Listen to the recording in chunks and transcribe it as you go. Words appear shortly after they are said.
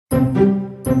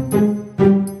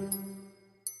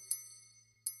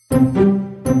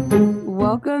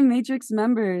Welcome, Matrix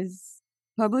members.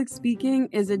 Public speaking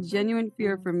is a genuine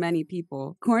fear for many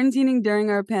people. Quarantining during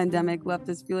our pandemic left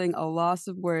us feeling a loss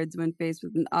of words when faced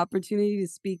with an opportunity to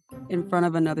speak in front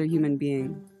of another human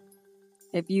being.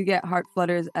 If you get heart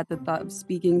flutters at the thought of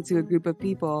speaking to a group of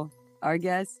people, our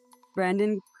guest,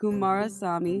 Brenden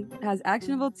Kumarasamy, has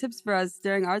actionable tips for us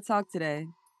during our talk today.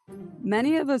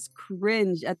 Many of us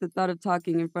cringe at the thought of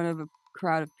talking in front of a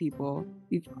crowd of people.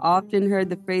 We've often heard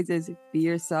the phrases, be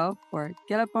yourself, or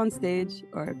get up on stage,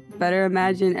 or better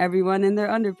imagine everyone in their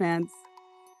underpants.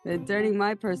 But during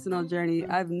my personal journey,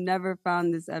 I've never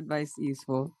found this advice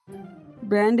useful.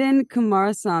 Brenden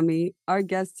Kumarasamy, our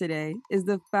guest today, is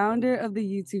the founder of the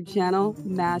YouTube channel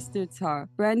Master Talk.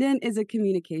 Brenden is a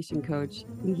communication coach,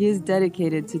 and he is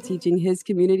dedicated to teaching his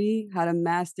community how to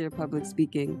master public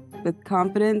speaking with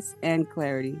confidence and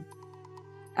clarity.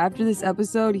 After this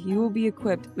episode, he will be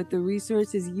equipped with the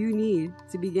resources you need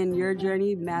to begin your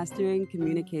journey mastering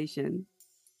communication.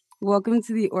 Welcome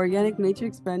to the Organic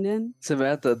Matrix, Brenden.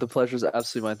 Samantha, the pleasure is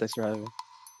absolutely mine. Thanks for having me.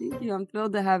 Thank you. I'm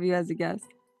thrilled to have you as a guest.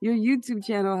 Your YouTube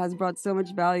channel has brought so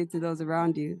much value to those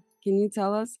around you. Can you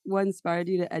tell us what inspired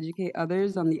you to educate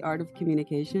others on the art of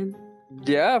communication?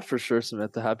 Yeah, for sure,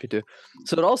 Samantha. Happy to.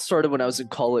 So it all started when I was in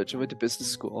college. I went to business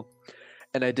school,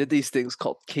 and I did these things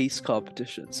called case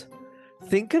competitions.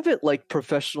 Think of it like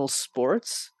professional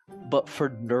sports, but for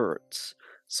nerds.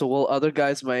 So while other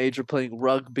guys my age are playing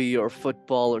rugby or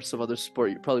football or some other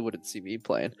sport you probably wouldn't see me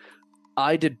playing,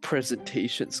 I did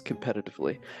presentations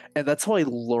competitively, and that's how I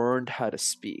learned how to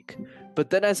speak. But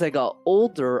then as I got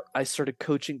older, I started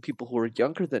coaching people who were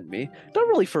younger than me, not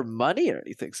really for money or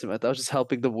anything, Samantha. I was just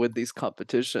helping them win these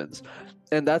competitions.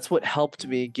 And that's what helped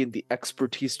me gain the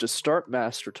expertise to start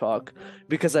Master Talk,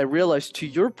 because I realized, to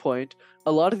your point,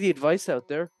 a lot of the advice out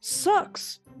there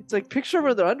sucks. It's like, picture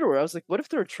them in their underwear. I was like, what if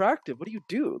they're attractive? What do you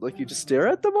do? Like, you just stare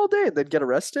at them all day and then get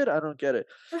arrested? I don't get it.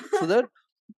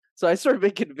 So I started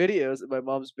making videos in my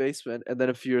mom's basement, and then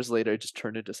a few years later, it just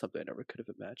turned into something I never could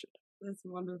have imagined. That's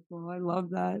wonderful. I love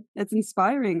that. It's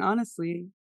inspiring, honestly,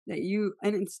 that you,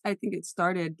 and I think it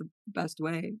started the best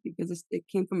way because it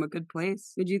came from a good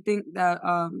place. Did you think that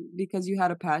because you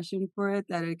had a passion for it,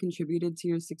 that it contributed to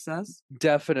your success?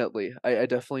 Definitely. I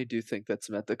definitely do think that's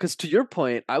Samantha. Because to your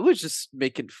point, I was just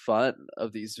making fun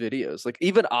of these videos. Like,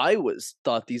 even I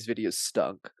thought these videos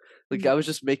stunk. Like, I was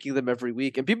just making them every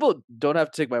week. And people don't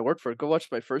have to take my word for it. Go watch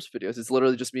my first videos. It's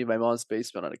literally just me in my mom's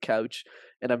basement on a couch,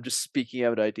 and I'm just speaking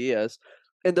out ideas.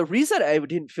 And the reason I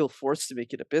didn't feel forced to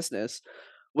make it a business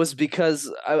was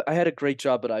because I had a great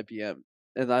job at IBM.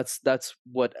 And that's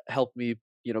what helped me,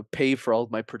 pay for all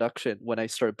of my production when I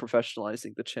started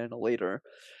professionalizing the channel later.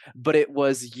 But it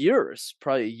was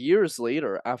probably years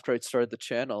later after I'd started the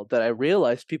channel, that I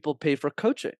realized people pay for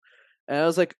coaching. And I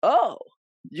was like, oh,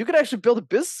 you could actually build a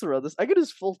business around this. I could do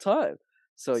this full time.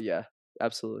 So yeah,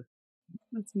 absolutely.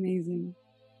 That's amazing.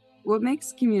 What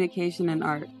makes communication an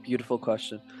art? Beautiful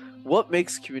question. What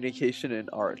makes communication an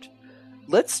art?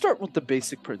 Let's start with the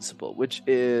basic principle, which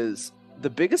is the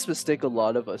biggest mistake a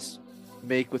lot of us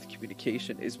make with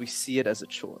communication is we see it as a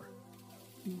chore.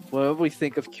 Whenever we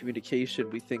think of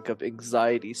communication, we think of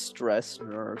anxiety, stress,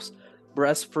 nerves.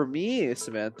 Whereas for me,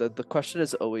 Samantha, the question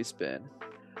has always been,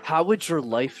 how would your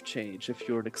life change if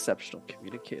you're an exceptional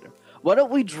communicator? Why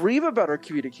don't we dream about our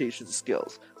communication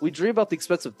skills? We dream about the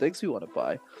expensive things we want to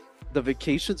buy, the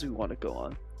vacations we want to go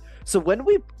on. So when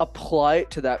we apply it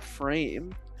to that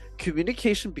frame,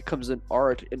 communication becomes an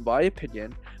art, in my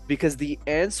opinion, because the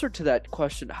answer to that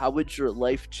question, how would your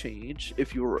life change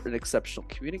if you were an exceptional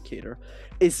communicator,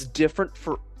 is different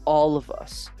for all of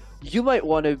us. You might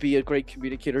want to be a great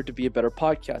communicator to be a better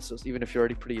podcaster, even if you're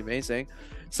already pretty amazing.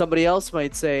 Somebody else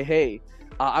might say, hey,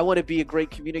 I want to be a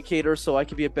great communicator so I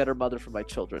can be a better mother for my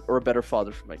children or a better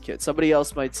father for my kids. Somebody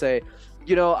else might say,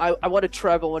 I want to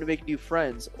travel, I want to make new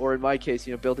friends. Or in my case,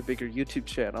 build a bigger YouTube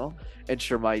channel and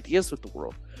share my ideas with the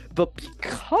world. But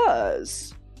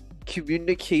because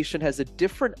communication has a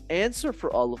different answer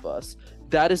for all of us,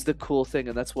 that is the cool thing.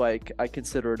 And that's why I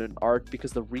consider it an art,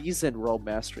 because the reason we're all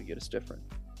mastering it is different.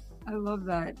 I love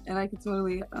that. And I could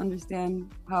totally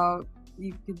understand how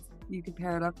you could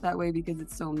pair it up that way, because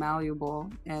it's so malleable,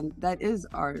 and that is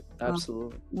art.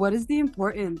 Absolutely. What is the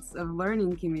importance of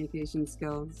learning communication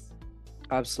skills?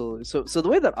 Absolutely. So the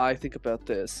way that I think about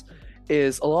this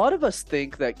is, a lot of us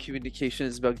think that communication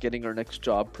is about getting our next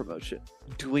job promotion,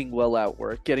 doing well at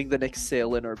work, getting the next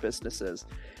sale in our businesses.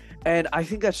 And I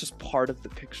think that's just part of the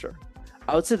picture.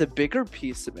 I would say the bigger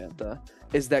piece, Samantha,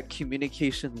 is that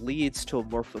communication leads to a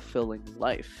more fulfilling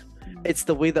life. It's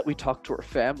the way that we talk to our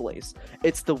families.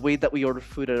 It's the way that we order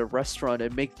food at a restaurant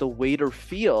and make the waiter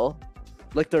feel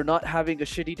like they're not having a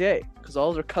shitty day because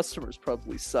all their customers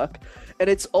probably suck. And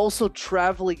it's also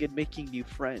traveling and making new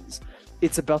friends.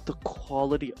 It's about the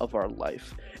quality of our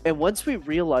life. And once we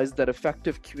realize that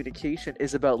effective communication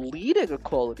is about leading a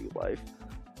quality life,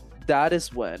 that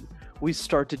is when we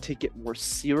start to take it more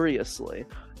seriously.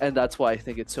 And that's why I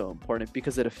think it's so important,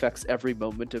 because it affects every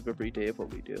moment of every day of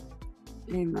what we do.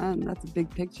 Amen. That's a big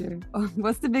picture.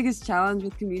 What's the biggest challenge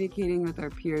with communicating with our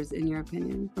peers, in your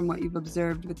opinion, from what you've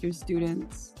observed with your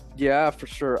students? Yeah, for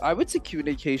sure. I would say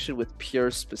communication with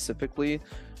peers specifically,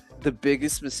 the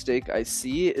biggest mistake I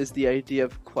see is the idea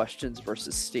of questions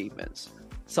versus statements.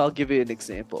 So I'll give you an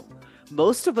example.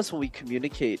 Most of us, when we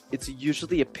communicate, it's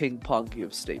usually a ping pong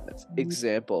of statements.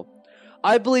 Example,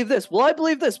 I believe this. Well, I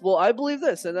believe this. Well, I believe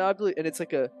this. And I believe, and it's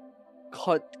like a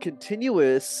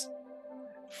continuous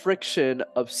friction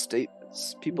of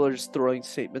statements. People are just throwing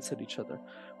statements at each other.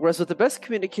 Whereas what the best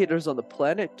communicators on the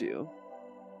planet do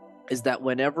is that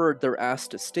whenever they're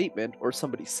asked a statement or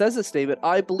somebody says a statement,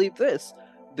 I believe this,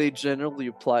 they generally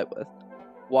reply with,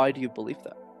 why do you believe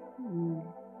that?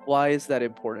 Why is that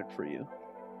important for you?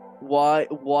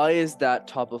 Why is that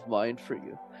top of mind for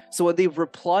you? So when they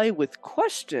reply with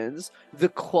questions, the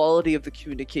quality of the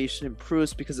communication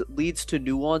improves because it leads to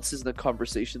nuances in the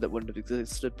conversation that wouldn't have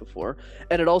existed before.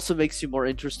 And it also makes you more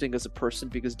interesting as a person,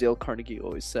 because Dale Carnegie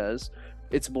always says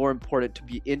it's more important to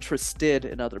be interested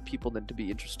in other people than to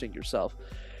be interesting yourself.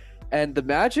 And the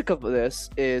magic of this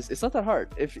is it's not that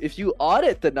hard. If you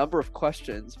audit the number of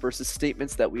questions versus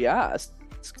statements that we ask,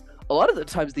 a lot of the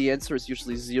times the answer is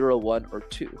usually 0, 1, or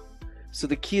 2. So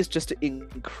the key is just to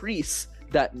increase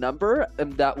that number,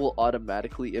 and that will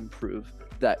automatically improve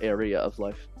that area of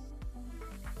life.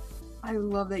 I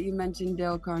love that you mentioned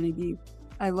Dale Carnegie.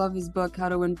 I love his book, How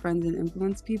to Win Friends and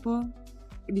Influence People,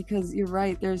 because you're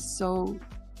right. It's kind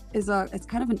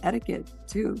of an etiquette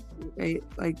too, right?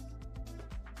 Like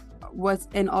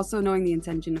and also knowing the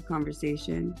intention of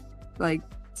conversation, like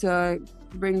to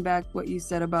bring back what you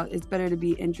said about it's better to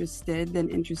be interested than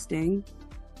interesting.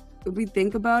 If we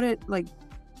think about it, like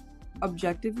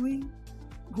objectively,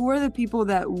 who are the people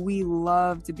that we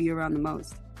love to be around the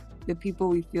most? The people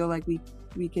we feel like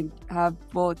we can have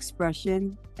full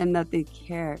expression, and that they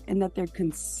care, and that they're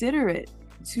considerate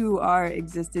to our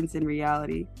existence and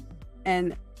reality.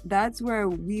 And that's where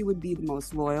we would be the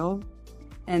most loyal.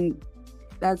 And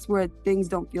that's where things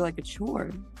don't feel like a chore,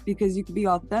 because you can be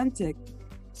authentic.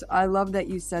 So I love that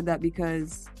you said that,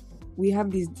 because we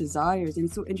have these desires, and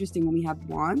it's so interesting when we have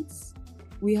wants,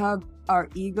 we have our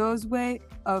ego's way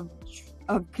of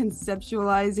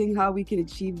conceptualizing how we can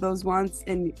achieve those wants.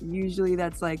 And usually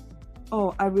that's like,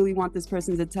 oh, I really want this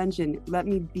person's attention, let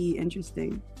me be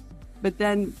interesting. But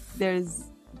then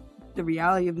there's the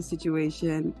reality of the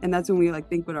situation, and that's when we like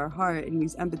think with our heart and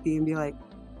use empathy and be like,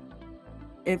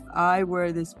 if I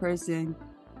were this person,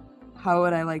 how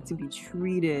would I like to be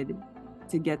treated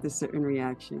to get this certain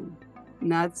reaction?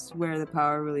 And that's where the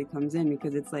power really comes in,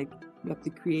 because it's like we have to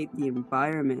create the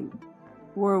environment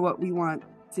for what we want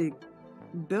to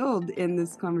build in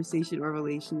this conversation or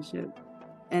relationship.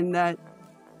 And that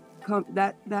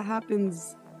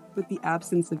happens with the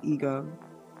absence of ego,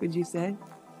 would you say?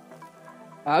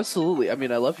 Absolutely. I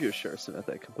mean, I love your share,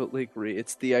 Samantha. I completely agree.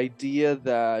 It's the idea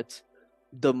that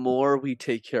the more we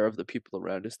take care of the people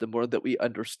around us, the more that we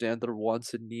understand their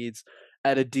wants and needs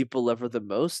at a deeper level than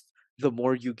most, the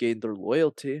more you gain their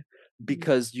loyalty,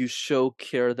 because you show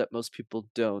care that most people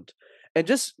don't. And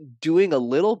just doing a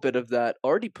little bit of that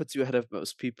already puts you ahead of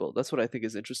most people. That's what I think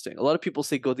is interesting. A lot of people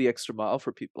say go the extra mile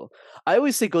for people. I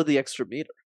always say go the extra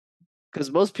meter,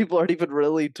 because most people aren't even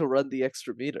really to run the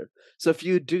extra meter. So if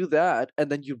you do that,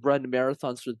 and then you run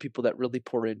marathons for the people that really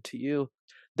pour into you,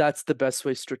 that's the best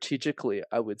way strategically,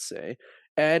 I would say,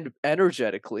 and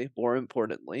energetically, more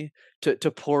importantly, to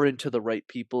pour into the right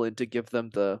people and to give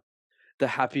them the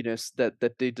happiness that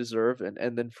they deserve,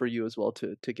 and then for you as well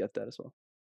to get that as well.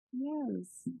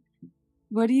 Yes.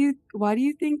 Why do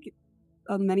you think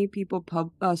many people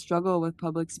struggle with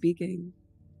public speaking?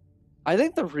 I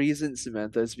think the reason,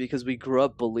 Samantha, is because we grew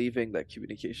up believing that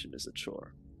communication is a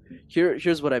chore.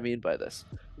 Here's what I mean by this.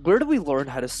 Where do we learn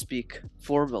how to speak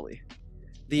formally?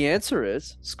 The answer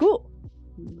is school.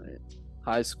 Right?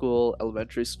 High school,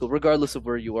 elementary school, regardless of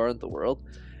where you are in the world.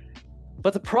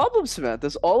 But the problem, Samantha,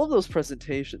 is all of those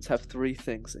presentations have 3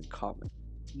 things in common.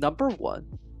 Number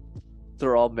 1,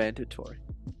 they're all mandatory.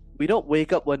 We don't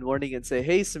wake up one morning and say,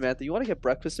 hey, Samantha, you want to get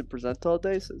breakfast and present all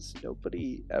day? Says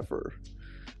nobody ever.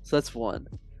 So that's 1.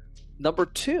 Number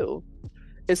 2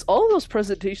 is all of those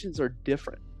presentations are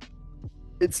different.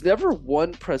 It's never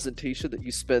one presentation that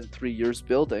you spend 3 years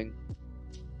building.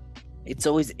 It's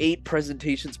always 8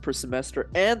 presentations per semester,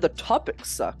 and the topics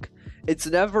suck. It's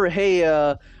never, hey,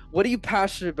 what are you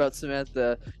passionate about,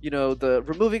 Samantha? The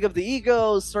removing of the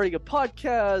ego, starting a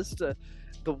podcast,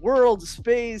 the world,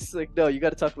 space. Like, no, you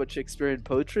got to talk about Shakespearean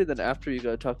poetry. Then after, you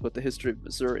got to talk about the history of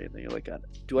Missouri. And then you're like,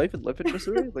 do I even live in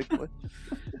Missouri? Like, what?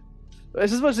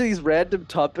 It's just a bunch of these random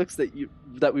topics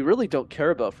that we really don't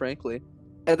care about, frankly.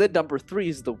 And then number 3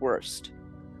 is the worst.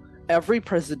 Every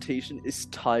presentation is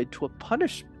tied to a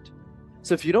punishment.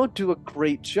 So if you don't do a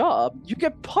great job, you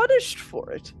get punished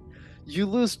for it. You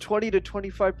lose 20 to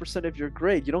 25% of your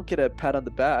grade. You don't get a pat on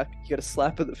the back. You get a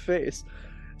slap in the face.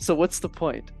 So what's the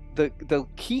point? The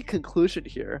key conclusion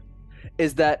here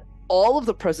is that all of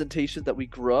the presentations that we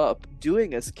grew up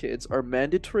doing as kids are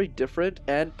mandatory, different,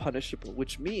 and punishable,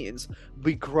 which means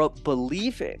we grew up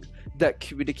believing that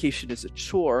communication is a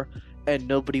chore and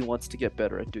nobody wants to get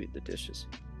better at doing the dishes.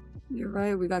 You're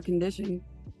right. We got conditioned.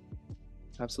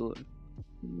 Absolutely.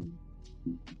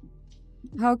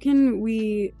 How can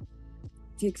we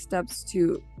take steps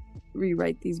to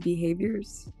rewrite these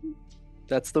behaviors?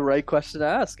 That's the right question to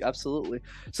ask. Absolutely.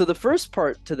 So the first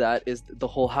part to that is the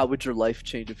whole, how would your life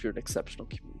change if you're an exceptional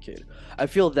communicator? I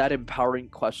feel that empowering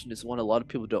question is one a lot of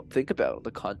people don't think about in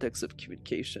the context of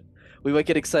communication. We might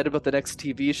get excited about the next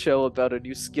TV show, about a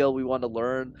new skill we want to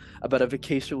learn, about a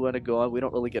vacation we want to go on. We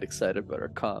don't really get excited about our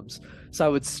comms. So I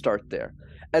would start there.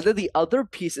 And then the other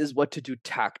piece is what to do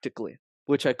tactically,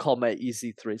 which I call my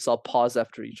easy 3. So I'll pause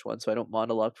after each one so I don't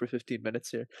monologue for 15 minutes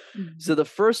here. Mm-hmm. So the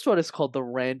first one is called the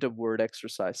random word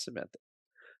exercise, Samantha.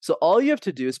 So all you have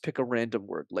to do is pick a random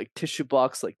word, like tissue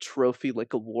box, like trophy,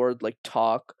 like award, like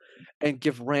talk, and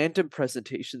give random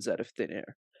presentations out of thin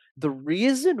air. The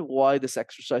reason why this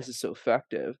exercise is so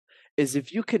effective is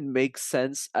if you can make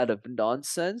sense out of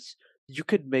nonsense, you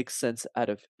could make sense out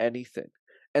of anything.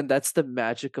 And that's the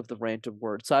magic of the random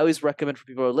word. So I always recommend for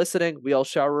people who are listening, we all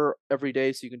shower every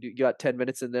day. So you got 10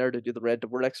 minutes in there to do the random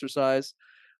word exercise,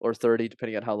 or 30,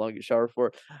 depending on how long you shower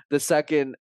for. The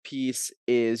second piece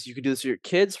is you can do this with your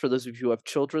kids. For those of you who have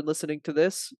children listening to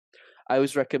this, I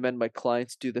always recommend my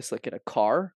clients do this like in a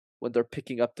car when they're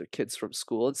picking up their kids from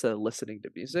school instead of listening to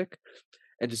music,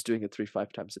 and just doing it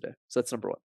 3-5 times a day. So that's number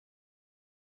 1.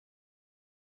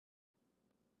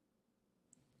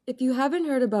 If you haven't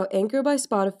heard about Anchor by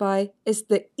Spotify, it's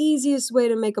the easiest way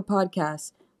to make a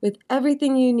podcast with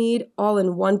everything you need all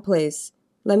in one place.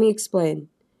 Let me explain.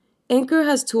 Anchor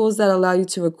has tools that allow you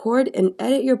to record and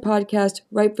edit your podcast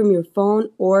right from your phone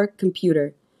or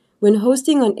computer. When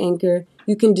hosting on Anchor,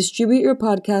 you can distribute your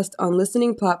podcast on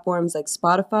listening platforms like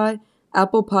Spotify,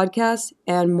 Apple Podcasts,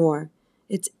 and more.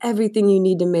 It's everything you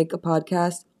need to make a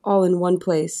podcast all in one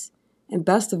place. And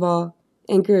best of all,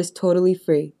 Anchor is totally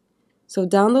free. So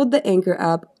download the Anchor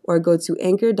app or go to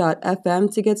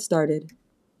anchor.fm to get started.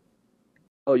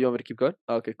 Oh, you want me to keep going?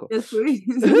 Okay, cool. Yes, please.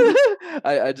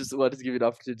 I just wanted to give you an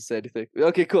opportunity to say anything.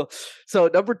 Okay, cool. So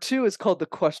number 2 is called the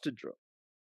question drill.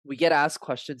 We get asked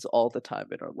questions all the time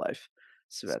in our life,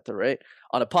 Samantha, right?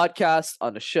 On a podcast,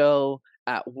 on a show,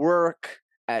 at work,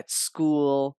 at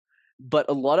school. But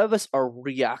a lot of us are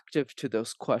reactive to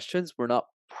those questions. We're not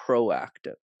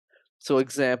proactive. So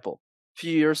example, a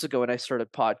few years ago when I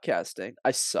started podcasting,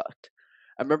 I sucked.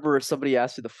 I remember somebody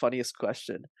asked me the funniest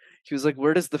question. He was like,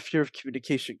 where does the fear of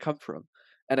communication come from?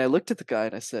 And I looked at the guy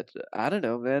and I said, I don't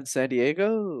know, man. San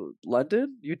Diego,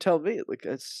 London? You tell me. Like,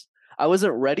 I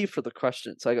wasn't ready for the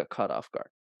question, so I got caught off guard.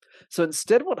 So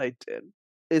instead, what I did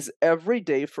is every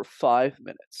day for 5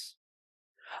 minutes,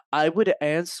 I would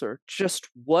answer just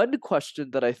one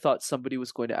question that I thought somebody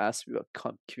was going to ask me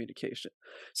about communication.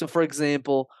 So, for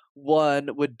example,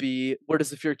 1 would be, where does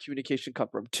the fear of communication come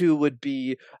from? 2 would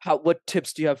be, what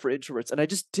tips do you have for introverts? And I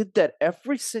just did that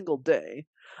every single day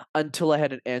until I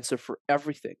had an answer for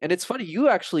everything. And it's funny, you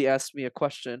actually asked me a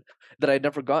question that I'd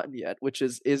never gotten yet, which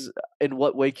is in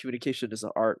what way communication is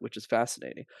an art, which is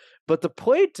fascinating. But the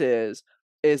point is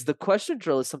the question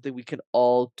drill is something we can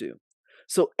all do.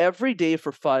 So every day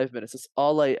for 5 minutes, that's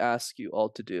all I ask you all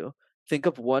to do. Think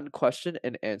of one question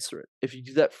and answer it. If you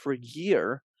do that for a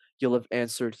year, you'll have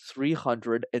answered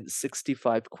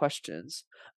 365 questions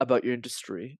about your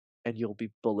industry and you'll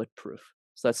be bulletproof.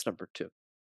 So that's number 2.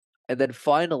 And then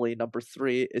finally, number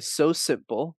 3 is so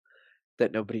simple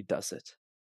that nobody does it.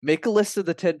 Make a list of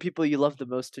the 10 people you love the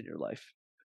most in your life.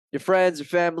 Your friends, your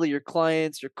family, your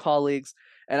clients, your colleagues,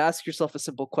 and ask yourself a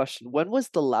simple question. When was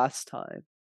the last time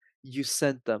you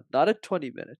sent them not a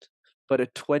 20-minute, but a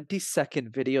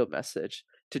 20-second video message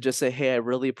to just say, hey, I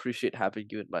really appreciate having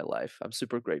you in my life. I'm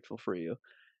super grateful for you.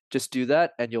 Just do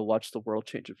that and you'll watch the world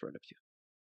change in front of you.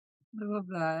 I love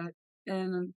that.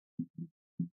 And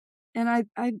I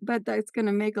bet that's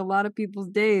gonna make a lot of people's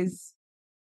days.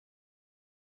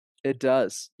 It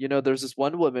does. There's this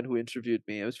one woman who interviewed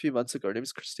me. It was a few months ago. Her name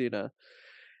is Christina.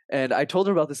 And I told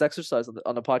her about this exercise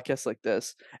on a podcast like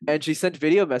this. And she sent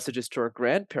video messages to her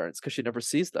grandparents because she never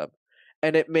sees them.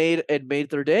 And it made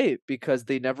their day because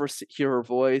they never hear her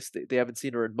voice. They haven't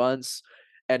seen her in months.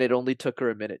 And it only took her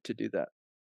a minute to do that.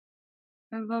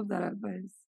 I love that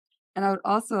advice. And I would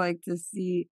also like to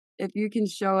see if you can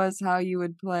show us how you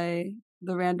would play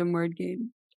the random word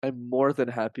game. I'm more than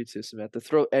happy to, Samantha.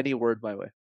 Throw any word my way.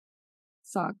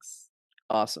 Socks.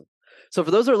 Awesome. So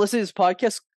for those who are listening to this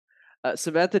podcast,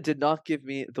 Samantha did not give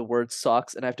me the word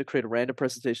socks, and I have to create a random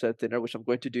presentation at dinner, which I'm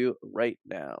going to do right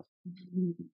now.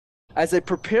 As I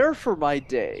prepare for my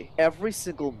day every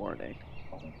single morning,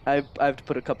 I have to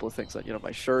put a couple of things on,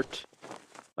 my shirt,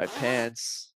 my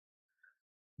pants.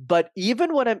 But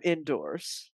even when I'm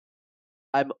indoors,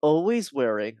 I'm always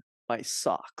wearing my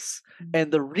socks.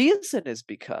 And the reason is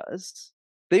because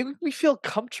they make me feel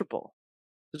comfortable.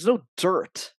 There's no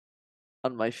dirt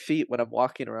on my feet when I'm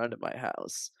walking around in my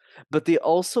house, but they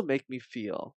also make me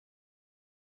feel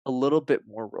a little bit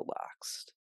more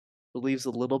relaxed. Relieves a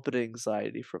little bit of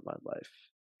anxiety from my life.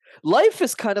 Life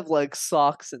is kind of like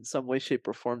socks in some way, shape,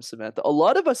 or form, Samantha. A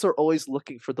lot of us are always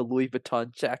looking for the Louis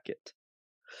Vuitton jacket.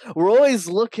 We're always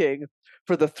looking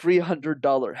for the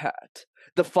 $300 hat,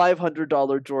 the $500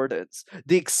 Jordans,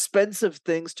 the expensive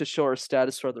things to show our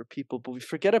status to other people, but we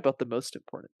forget about the most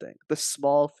important thing, the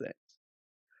small things,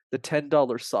 the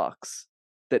 $10 socks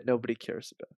that nobody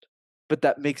cares about, but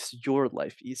that makes your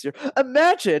life easier.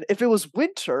 Imagine if it was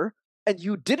winter and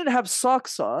you didn't have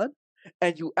socks on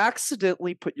and you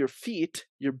accidentally put your feet,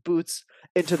 your boots,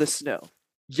 into the snow.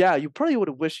 Yeah, you probably would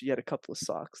have wished you had a couple of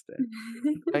socks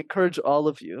there. I encourage all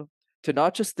of you to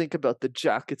not just think about the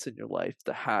jackets in your life,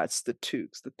 the hats, the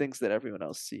toques, the things that everyone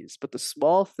else sees, but the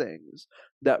small things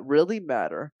that really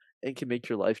matter and can make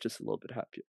your life just a little bit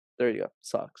happier. There you go,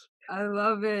 socks. I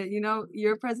love it.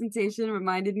 Your presentation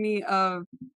reminded me of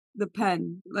the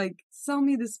pen. Like, sell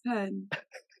me this pen.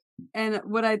 And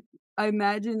what I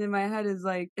imagine in my head is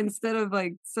like, instead of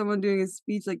like someone doing a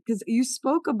speech, like, because you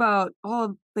spoke about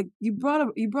you brought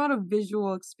a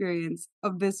visual experience,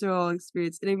 a visceral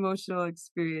experience, an emotional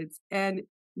experience, and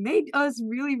made us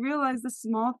really realize the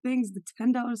small things, the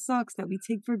 $10 socks that we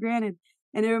take for granted.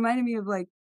 And it reminded me of like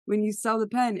when you sell the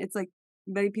pen, it's like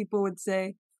many people would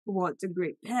say, well, it's a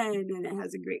great pen and it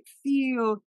has a great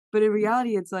feel. But in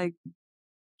reality, it's like,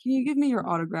 can you give me your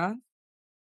autograph?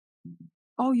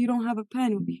 Oh, you don't have a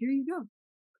pen. Well, here you go.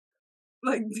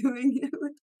 Like doing it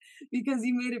because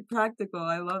you made it practical.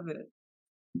 I love it.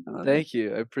 Thank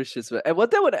you. I appreciate it. And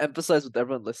what I want to emphasize with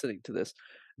everyone listening to this,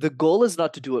 the goal is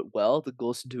not to do it well. The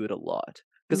goal is to do it a lot.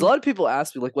 Because a lot of people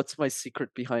ask me, like, what's my secret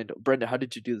behind it? Brenden, how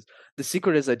did you do this? The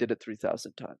secret is I did it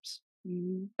 3,000 times.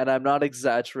 And I'm not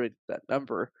exaggerating that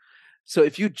number. So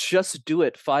if you just do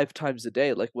it 5 times a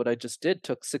day, like what I just did,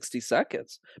 took 60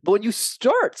 seconds. But when you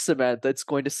start, Samantha, it's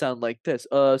going to sound like this.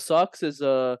 Socks is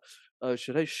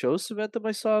should I show Samantha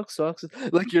my socks? Socks is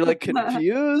like you're like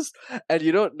confused and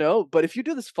you don't know. But if you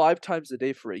do this 5 times a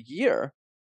day for a year,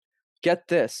 get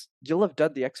this, you'll have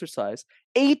done the exercise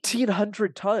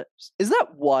 1,800 times. Is that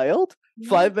wild?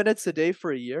 5 minutes a day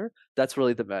for a year? That's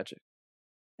really the magic.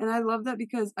 And I love that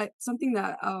because something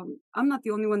that I'm not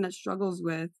the only one that struggles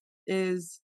with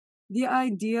is the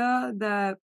idea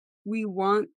that we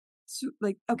want to,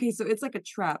 like, okay, so it's like a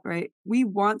trap, right? We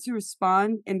want to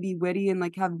respond and be witty and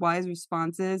like have wise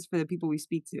responses for the people we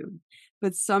speak to.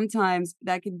 But sometimes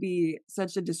that could be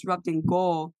such a disrupting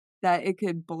goal that it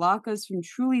could block us from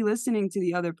truly listening to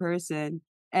the other person.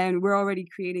 And we're already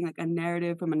creating like a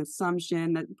narrative from an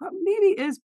assumption that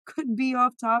maybe could be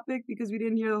off topic because we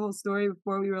didn't hear the whole story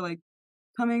before we were like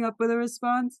coming up with a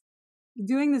response.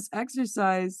 Doing this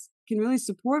exercise can really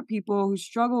support people who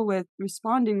struggle with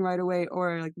responding right away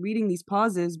or like reading these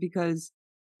pauses because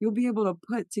you'll be able to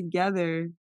put together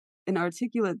an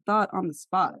articulate thought on the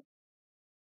spot.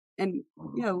 And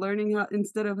yeah, learning how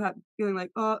instead of feeling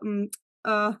like,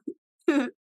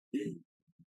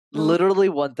 Literally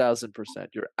 1000%.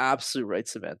 You're absolutely right,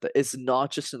 Samantha. It's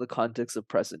not just in the context of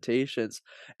presentations,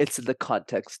 it's in the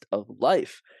context of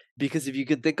life. Because if you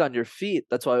can think on your feet,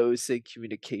 that's why I always say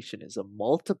communication is a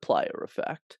multiplier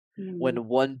effect. When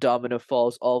one domino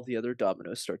falls, all the other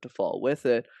dominoes start to fall with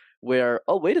it. Where,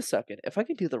 oh, wait a second, if I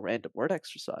can do the random word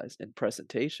exercise in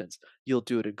presentations, you'll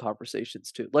do it in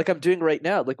conversations too. Like I'm doing right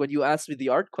now. Like when you asked me the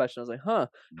art question, I was like, how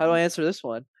do I answer this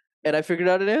one? And I figured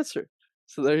out an answer.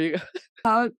 So there you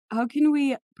go. How can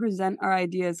we present our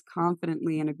ideas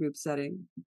confidently in a group setting?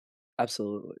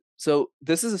 Absolutely. So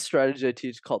this is a strategy I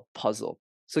teach called puzzle.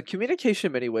 So communication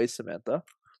in many ways, Samantha,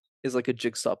 is like a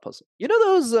jigsaw puzzle. You know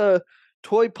those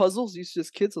toy puzzles you used to as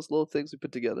kids, those little things we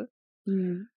put together?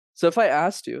 Mm. So if I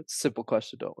asked you, it's a simple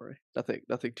question, don't worry.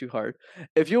 Nothing too hard.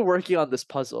 If you're working on this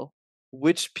puzzle,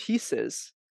 which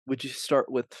pieces would you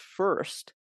start with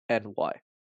first and why?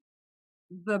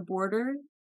 The border,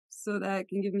 so that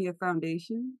can give me a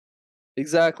foundation.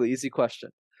 Exactly, easy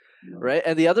question, No. right?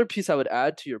 And the other piece I would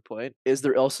add to your point is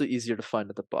they're also easier to find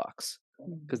in the box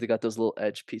Mm. because they got those little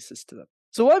edge pieces to them.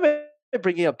 So why am I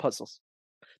bringing up puzzles?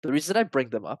 The reason I bring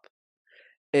them up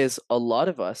is a lot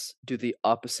of us do the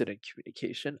opposite in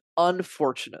communication,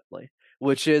 unfortunately,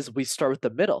 which is we start with the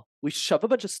middle. We shove a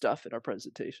bunch of stuff in our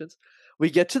presentations. We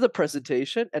get to the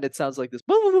presentation and it sounds like this.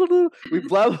 We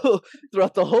blabber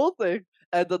throughout the whole thing.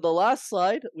 And then the last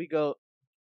slide, we go,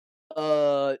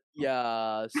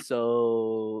 yeah,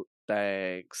 so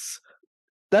thanks.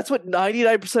 That's what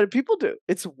 99% of people do.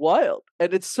 It's wild.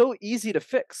 And it's so easy to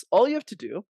fix. All you have to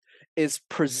do is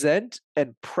present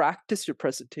and practice your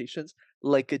presentations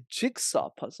like a jigsaw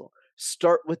puzzle.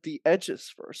 Start with the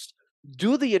edges first.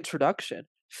 Do the introduction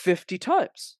 50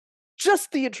 times.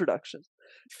 Just the introduction.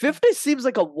 50 seems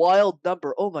like a wild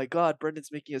number. Oh my God,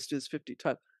 Brendan's making us do this 50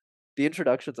 times. The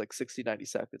introduction's like 60, 90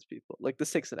 seconds, people. Like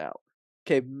this takes an hour.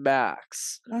 Okay,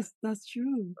 max. That's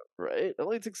true. Right? It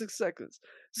only takes 6 seconds.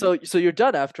 So you're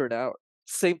done after an hour.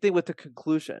 Same thing with the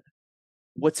conclusion.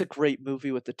 What's a great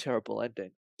movie with a terrible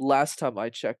ending? Last time I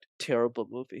checked, terrible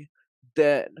movie.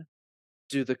 Then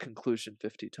do the conclusion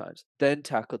 50 times. Then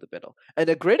tackle the middle. And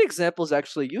a great example is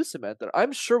actually you, Samantha.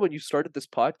 I'm sure when you started this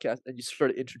podcast and you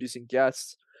started introducing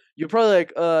guests, you're probably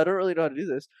like, I don't really know how to do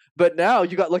this. But now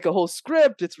you got like a whole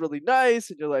script. It's really nice.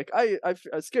 And you're like, I'm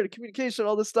scared of communication,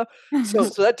 all this stuff. So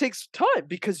that takes time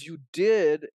because you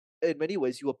did, in many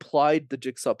ways, you applied the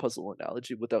jigsaw puzzle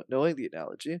analogy without knowing the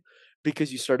analogy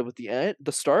because you started with the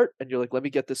start and you're like, let me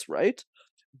get this right.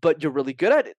 But you're really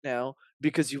good at it now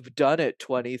because you've done it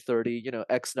 20, 30,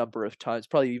 X number of times,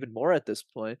 probably even more at this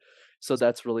point. So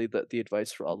that's really the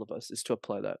advice for all of us is to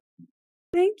apply that.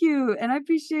 Thank you, and I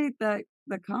appreciate the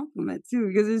compliment too,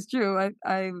 because it's true.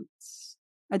 I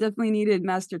definitely needed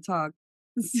Master Talk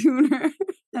sooner,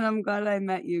 and I'm glad I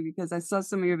met you because I saw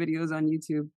some of your videos on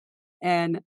YouTube,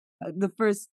 and the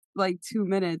first like 2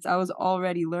 minutes, I was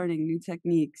already learning new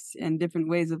techniques and different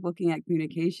ways of looking at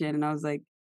communication, and I was like,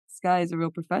 "This guy is a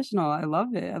real professional. I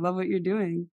love it. I love what you're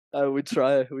doing." We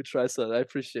try, son. I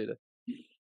appreciate it.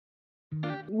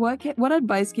 What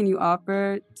advice can you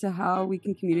offer to how we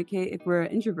can communicate if we're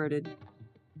introverted?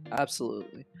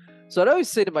 Absolutely. So I'd always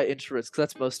say to my introverts, because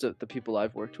that's most of the people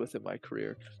I've worked with in my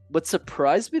career, what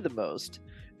surprised me the most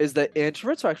is that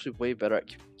introverts are actually way better at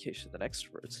communication than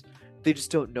extroverts. They just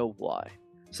don't know why.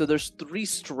 So there's 3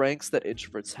 strengths that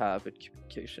introverts have in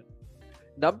communication.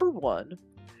 Number 1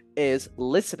 is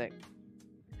listening.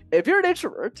 If you're an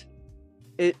introvert,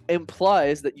 it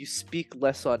implies that you speak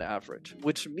less on average,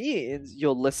 which means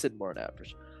you'll listen more on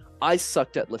average. I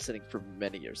sucked at listening for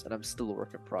many years, and I'm still a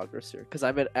work in progress here because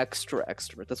I'm an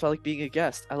extrovert. That's why I like being a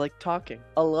guest. I like talking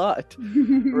a lot,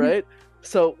 right?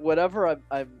 So whenever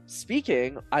I'm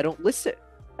speaking, I don't listen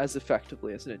as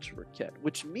effectively as an introvert can,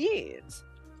 which means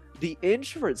the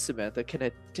introvert, Samantha, can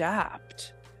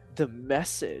adapt the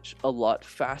message a lot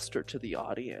faster to the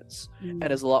audience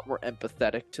and is a lot more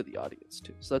empathetic to the audience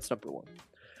too. So that's number 1.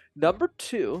 Number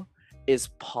 2 is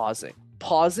pausing.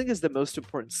 Pausing is the most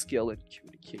important skill in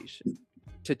communication.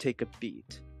 To take a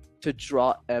beat, to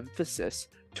draw emphasis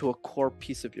to a core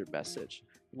piece of your message.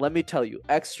 Let me tell you,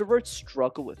 extroverts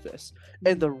struggle with this.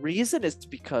 And the reason is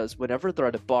because whenever they're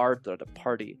at a bar, they're at a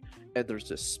party, and there's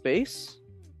this space,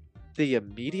 they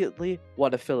immediately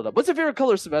want to fill it up. What's your favorite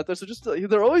color, Samantha? So just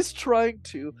they're always trying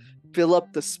to fill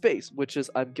up the space, which is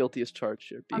I'm guilty as charged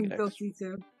here. I'm guilty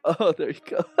too. Oh, there you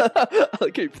go.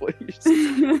 Okay, please.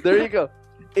 There you go.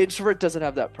 Introvert doesn't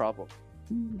have that problem.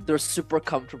 They're super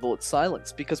comfortable with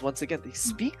silence because once again, they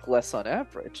speak less on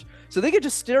average. So they can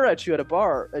just stare at you at a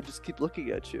bar and just keep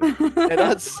looking at you and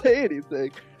not say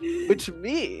anything. Which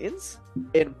means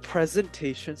in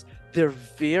presentations, they're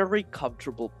very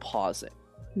comfortable pausing.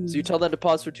 So you tell them to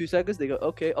pause for 2 seconds, they go,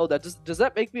 okay, oh, does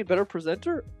that make me a better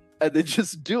presenter? And they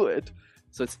just do it.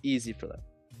 So it's easy for them.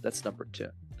 That's number 2.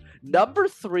 Number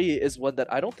 3 is one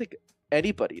that I don't think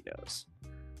anybody knows.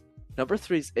 Number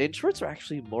 3 is introverts are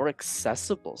actually more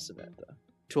accessible, Samantha,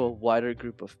 to a wider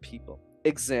group of people.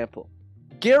 Example,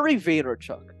 Gary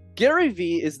Vaynerchuk. Gary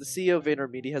V is the CEO of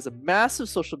VaynerMedia, has a massive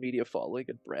social media following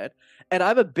and brand, and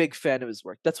I'm a big fan of his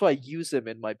work. That's why I use him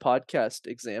in my podcast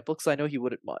example, because I know he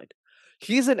wouldn't mind.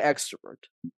 He's an extrovert.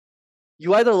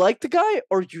 You either like the guy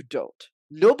or you don't.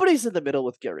 Nobody's in the middle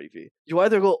with Gary Vee. You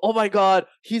either go, oh my God,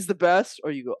 he's the best,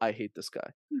 or you go, I hate this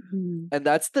guy. Mhm. And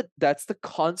that's the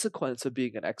consequence of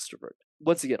being an extrovert.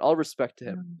 Once again, all respect to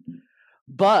him.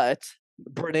 But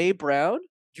Brene Brown,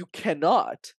 you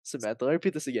cannot, Samantha, let me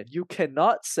repeat this again. You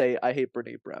cannot say, I hate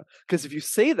Brene Brown. Because if you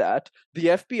say that, the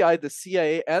FBI, the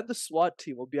CIA, and the SWAT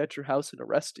team will be at your house and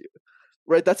arrest you.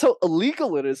 Right? That's how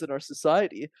illegal it is in our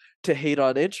society to hate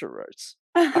on introverts.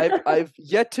 I've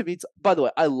yet to meet. By the way,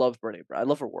 I love Brene Brown. I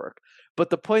love her work. But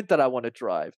the point that I want to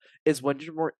drive is when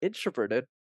you're more introverted,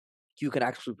 you can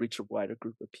actually reach a wider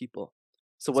group of people.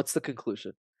 So what's the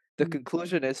conclusion? The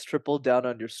conclusion is triple down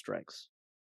on your strengths.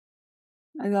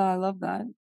 I love that.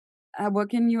 What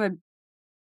can you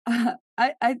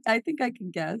I think I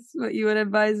can guess what you would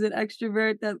advise an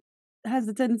extrovert that has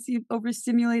the tendency of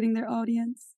overstimulating their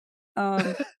audience.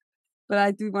 But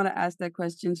I do want to ask that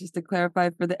question just to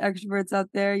clarify for the extroverts out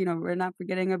there. We're not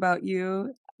forgetting about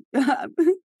you.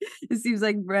 It seems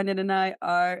like Brenden and I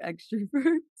are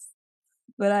extroverts,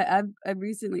 but I've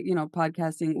recently,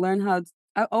 podcasting, learned how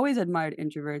I always admired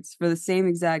introverts for the same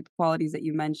exact qualities that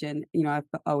you mentioned. I've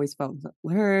always felt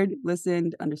heard,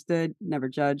 listened, understood, never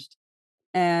judged.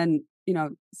 And,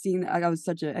 seeing that I was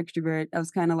such an extrovert, I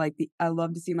was kind of like I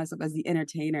love to see myself as the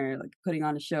entertainer, like putting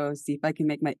on a show, see if I can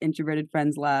make my introverted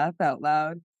friends laugh out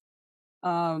loud.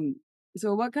 Um,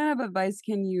 so what kind of advice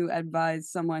can you advise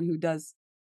someone who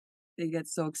they get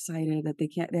so excited that they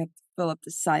have to fill up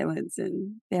the silence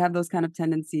and they have those kind of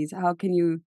tendencies? What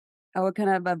kind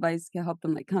of advice can help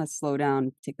them like kind of slow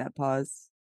down, take that pause?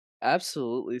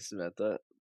 Absolutely, Samantha.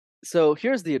 So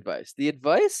here's the advice. The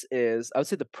advice is, I would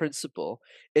say the principle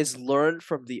is learn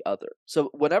from the other.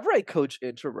 So whenever I coach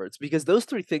introverts, because those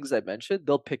three things I mentioned,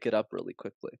 they'll pick it up really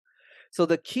quickly. So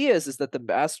the key is that the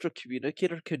master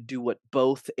communicator can do what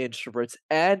both introverts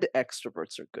and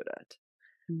extroverts are good at.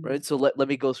 Right? So let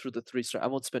me go through the three strengths. I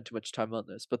won't spend too much time on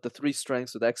this, but the three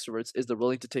strengths with extroverts is they're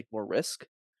willing to take more risk.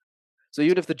 So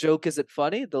even if the joke isn't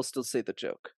funny, they'll still say the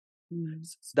joke.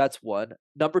 That's one.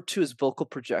 Number two is vocal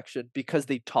projection. Because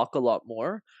they talk a lot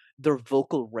more, their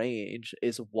vocal range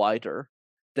is wider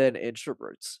than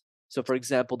introverts. So, for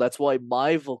example, that's why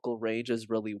my vocal range is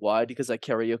really wide because I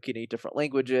karaoke in 8 different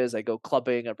languages. I go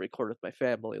clubbing. I record with my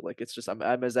family. Like it's just I'm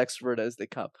as extrovert as they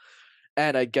come,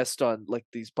 and I guest on like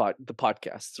the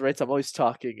podcasts, right? So I'm always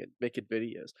talking and making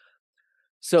videos.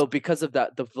 So because of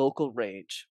that, the vocal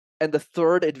range. And the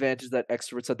third advantage that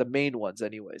extroverts are the main ones,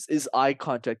 anyways, is eye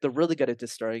contact. They're really good at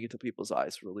just staring into people's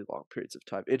eyes for really long periods of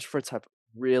time. Introverts have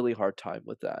really hard time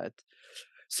with that.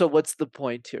 So what's the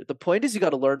point here? The point is you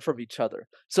got to learn from each other.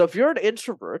 So if you're an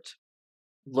introvert,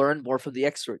 learn more from the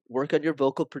extrovert. Work on your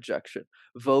vocal projection.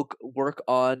 Work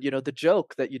on the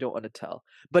joke that you don't want to tell.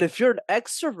 But if you're an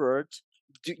extrovert,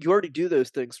 you already do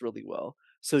those things really well.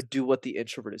 So do what the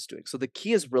introvert is doing. So the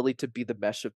key is really to be the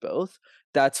mesh of both.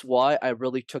 That's why I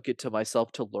really took it to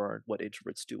myself to learn what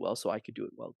introverts do well, so I could do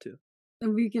it well too.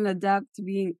 And we can adapt to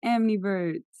being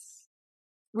ambiverts.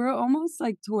 We're almost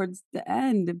like towards the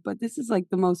end, but this is like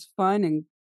the most fun and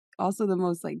also the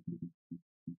most like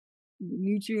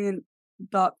nutrient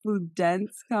thought food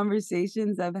dense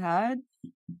conversations I've had.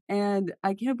 And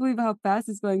I can't believe how fast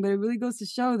it's going, but it really goes to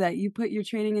show that you put your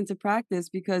training into practice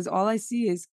because all I see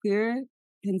is clear,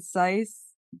 concise,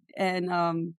 and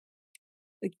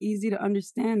like easy to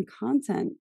understand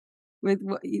content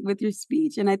with your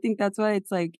speech. And I think that's why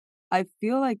it's like I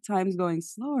feel like time's going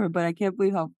slower, but I can't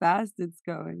believe how fast it's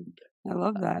going. I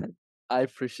love that. I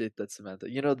appreciate that, Samantha.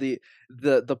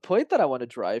 The point that I want to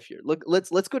drive here. Look,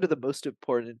 let's go to the most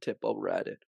important tip while we're at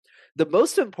it. The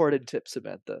most important tip,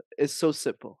 Samantha, is so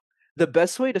simple. The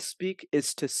best way to speak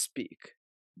is to speak.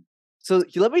 So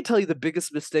let me tell you the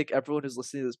biggest mistake everyone who's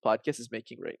listening to this podcast is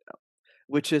making right now,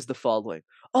 which is the following.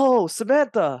 Oh,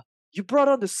 Samantha, you brought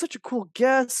on such a cool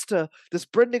guest, this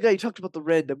Brenden guy. You talked about the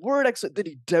random word exercise. Then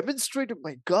he demonstrated,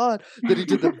 my God. Then he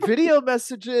did the video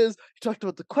messages. He talked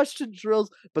about the question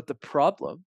drills. But the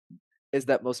problem is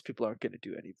that most people aren't going to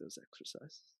do any of those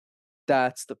exercises.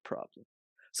 That's the problem.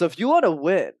 So if you want to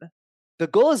win, the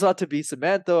goal is not to be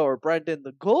Samantha or Brenden.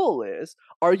 The goal is,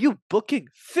 are you booking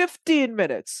 15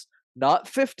 minutes, not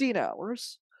 15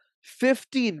 hours,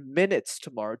 15 minutes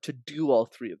tomorrow to do all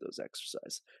three of those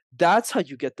exercises? That's how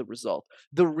you get the result.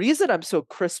 The reason I'm so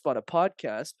crisp on a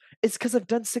podcast is because I've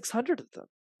done 600 of them.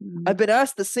 I've been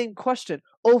asked the same question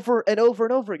over and over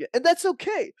and over again. And that's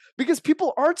okay, because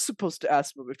people aren't supposed to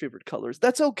ask me my favorite colors.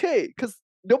 That's okay, because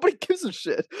nobody gives a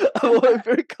shit about my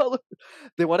favorite color.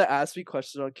 They want to ask me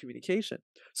questions on communication.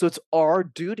 So it's our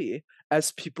duty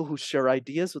as people who share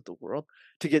ideas with the world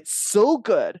to get so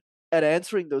good at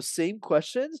answering those same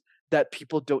questions that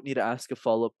people don't need to ask a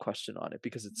follow-up question on it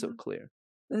because it's so clear.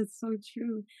 That's so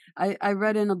true. I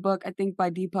read in a book, I think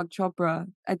by Deepak Chopra.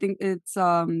 I think it's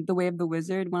The Way of the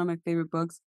Wizard, one of my favorite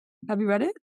books. Have you read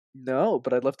it? No,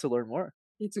 but I'd love to learn more.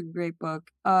 It's a great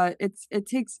book.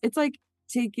 It's like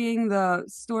taking the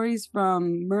stories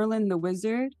from Merlin the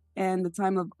Wizard and the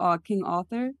time of King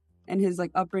Arthur and his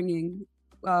like upbringing,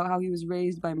 how he was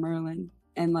raised by Merlin,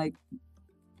 and like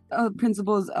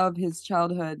principles of his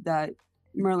childhood that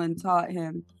Merlin taught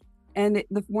him. And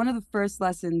one of the first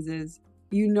lessons is,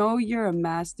 you know, you're a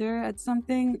master at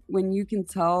something when you can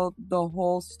tell the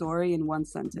whole story in one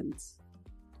sentence.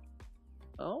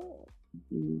 Oh,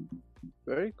 Mm.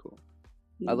 very cool.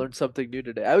 I Yeah. learned something new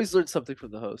today. I always learn something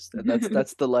from the host, and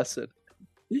that's the lesson.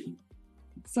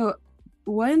 So,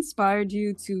 what inspired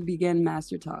you to begin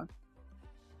Master Talk?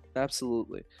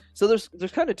 Absolutely. So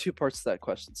there's kind of two parts to that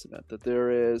question, Samantha.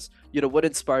 There is, what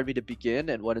inspired me to begin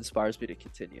and what inspires me to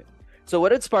continue. So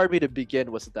what inspired me to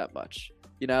begin wasn't that much.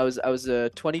 I was a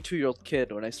 22-year-old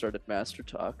kid when I started Master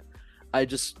Talk. I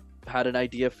just had an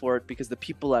idea for it because the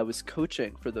people I was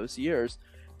coaching for those years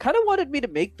kind of wanted me to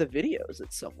make the videos in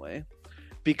some way.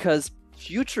 Because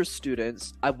future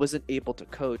students, I wasn't able to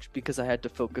coach because I had to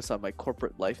focus on my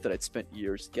corporate life that I'd spent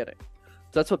years getting.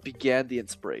 So that's what began the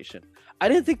inspiration. I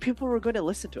didn't think people were going to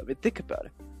listen to it. I mean, think about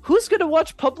it. Who's going to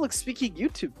watch public speaking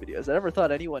YouTube videos? I never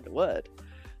thought anyone would.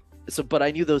 But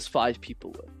I knew those 5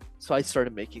 people would. So I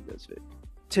started making those videos.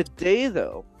 Today,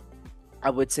 though, I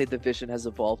would say the vision has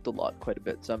evolved a lot, quite a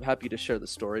bit. So I'm happy to share the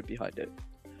story behind it.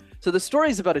 So the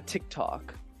story is about a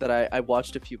TikTok that I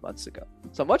watched a few months ago.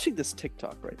 So I'm watching this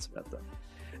TikTok, right, Samantha?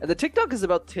 And the TikTok is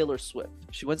about Taylor Swift.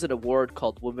 She wins an award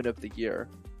called Woman of the Year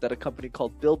that a company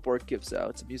called Billboard gives out.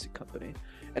 It's a music company.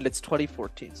 And it's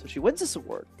 2014. So she wins this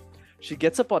award. She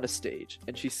gets up on a stage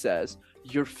and she says,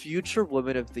 "Your future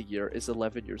Woman of the Year is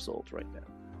 11 years old right now.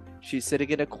 She's sitting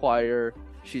in a choir,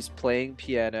 she's playing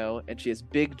piano, and she has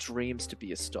big dreams to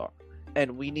be a star.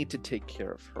 And we need to take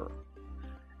care of her."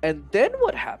 And then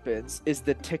what happens is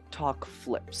the TikTok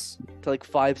flips to like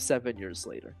 5-7 years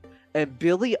later. And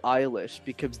Billie Eilish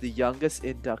becomes the youngest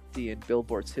inductee in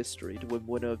Billboard's history to win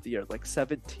Woman of the Year, like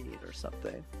 17 or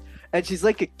something. And she's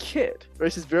like a kid,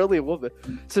 right? She's barely a woman.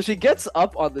 So she gets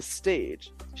up on the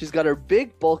stage. She's got her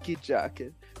big bulky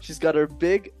jacket. She's got her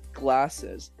big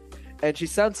glasses. And she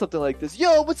sounds something like this.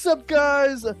 "Yo, what's up,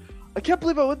 guys? I can't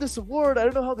believe I won this award. I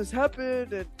don't know how this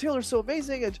happened. And Taylor's so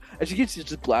amazing." And she keeps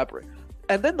just blabbering.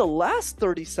 And then the last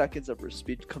 30 seconds of her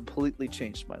speech completely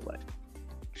changed my life.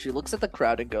 She looks at the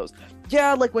crowd and goes,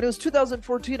 "Yeah, like when it was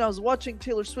 2014, I was watching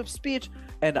Taylor Swift's speech,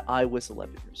 and I was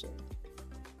 11 years old.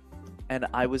 And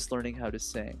I was learning how to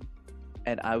sing,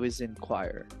 and I was in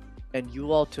choir, and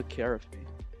you all took care of me.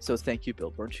 So thank you,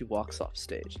 Billboard." She walks off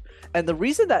stage. And the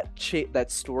reason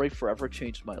that story forever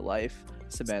changed my life,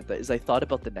 Samantha, is I thought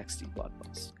about the next Elon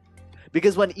Musk.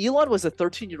 Because when Elon was a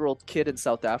 13-year-old kid in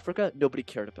South Africa, nobody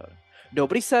cared about him.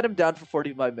 Nobody sat him down for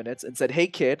 45 minutes and said, "Hey,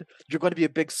 kid, you're going to be a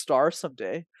big star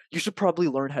someday. You should probably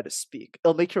learn how to speak.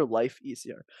 It'll make your life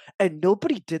easier." And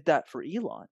nobody did that for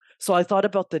Elon. So I thought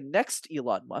about the next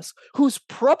Elon Musk, who's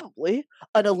probably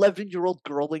an 11-year-old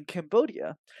girl in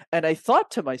Cambodia. And I thought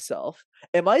to myself,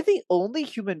 am I the only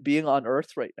human being on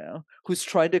Earth right now who's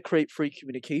trying to create free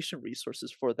communication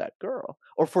resources for that girl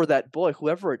or for that boy,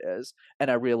 whoever it is?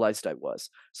 And I realized I was.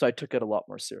 So I took it a lot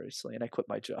more seriously and I quit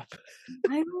my job.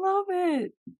 I love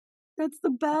it. That's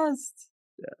the best.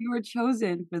 Yeah. You were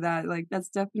chosen for that. Like, that's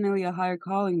definitely a higher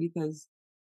calling because,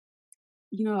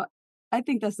 I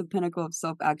think that's the pinnacle of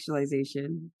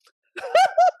self-actualization.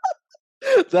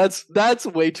 That's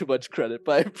way too much credit,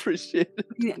 but I appreciate it.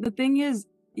 Yeah, the thing is,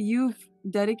 you've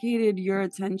dedicated your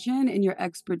attention and your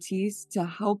expertise to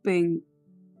helping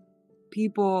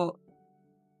people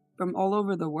from all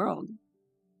over the world.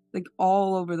 Like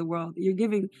all over the world. You're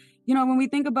giving, when we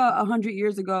think about 100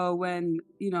 years ago when,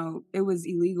 it was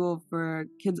illegal for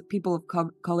people of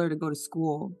color to go to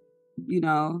school,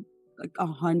 like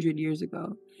 100 years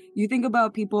ago. You think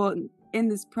about people in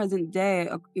this present day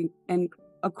and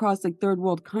across like third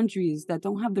world countries that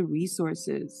don't have the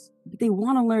resources, but they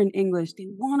want to learn English. They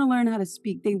want to learn how to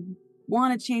speak. They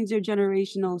want to change their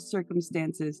generational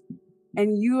circumstances.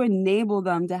 And you enable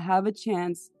them to have a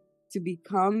chance to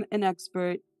become an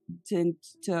expert,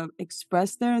 to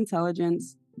express their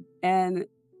intelligence, and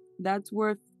that's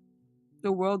worth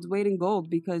the world's weight in gold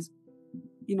because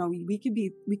we could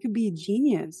be a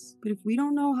genius, but if we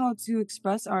don't know how to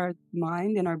express our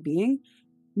mind and our being,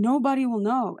 nobody will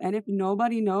know. And if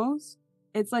nobody knows,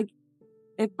 it's like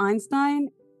if Einstein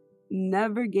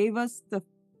never gave us the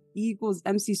E equals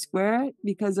MC squared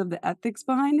because of the ethics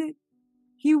behind it,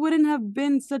 he wouldn't have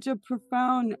been such a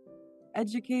profound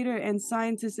educator and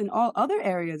scientist in all other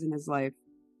areas in his life.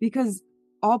 because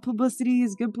all publicity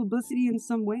is good publicity in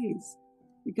some ways.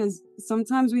 Because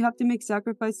sometimes we have to make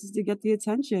sacrifices to get the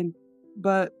attention.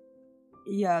 But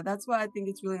yeah, that's why I think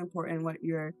it's really important what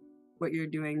you're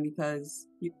doing, because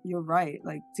you're right.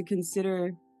 Like, to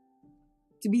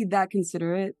be that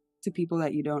considerate to people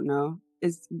that you don't know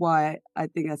is why I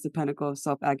think that's the pinnacle of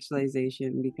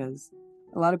self-actualization, because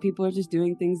a lot of people are just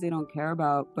doing things they don't care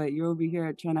about, but you're over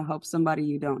here trying to help somebody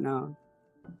you don't know.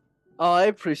 Oh, I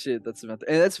appreciate that, Samantha,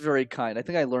 and that's very kind. I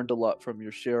think I learned a lot from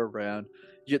your share around.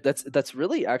 That's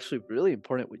really actually really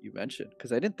important what you mentioned,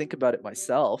 because I didn't think about it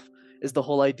myself. Is the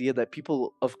whole idea that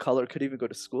people of color could even go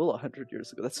to school 100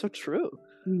 years ago? That's so true.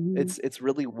 Mm-hmm. It's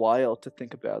really wild to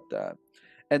think about that.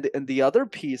 And the other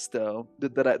piece though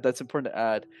that's important to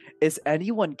add is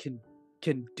anyone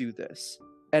can do this.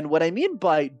 And what I mean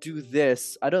by do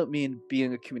this, I don't mean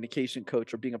being a communication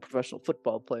coach or being a professional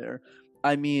football player.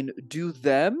 I mean do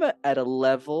them at a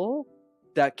level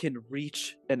that can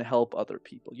reach and help other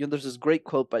people. There's this great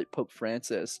quote by Pope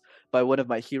Francis, by one of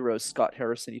my heroes, Scott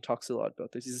Harrison. He talks a lot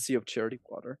about this. He's the CEO of Charity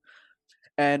Water.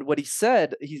 And what he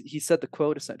said, he said the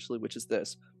quote essentially, which is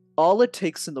this: all it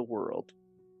takes in the world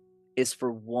is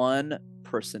for one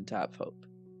person to have hope,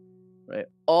 right?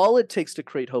 All it takes to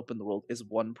create hope in the world is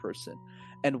one person.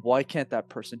 And why can't that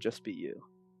person just be you?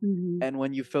 Mm-hmm. And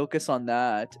when you focus on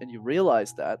that and you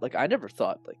realize that, like, I never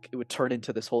thought like it would turn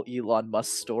into this whole Elon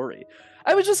Musk story.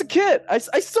 I was just a kid. I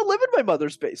still live in my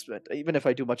mother's basement, even if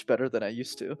I do much better than I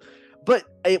used to. But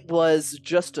it was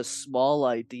just a small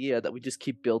idea that we just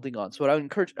keep building on. So what I would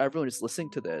encourage everyone who's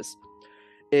listening to this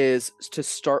is to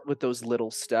start with those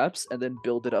little steps and then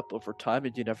build it up over time,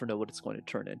 and you never know what it's going to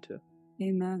turn into.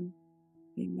 Amen.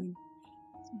 Amen.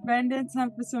 Brenden,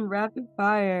 time for some rapid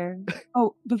fire.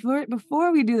 Oh,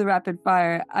 before we do the rapid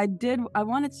fire, I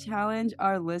want to challenge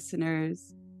our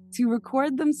listeners to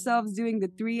record themselves doing the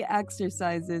 3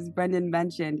 exercises Brenden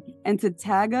mentioned and to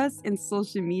tag us in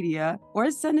social media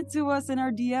or send it to us in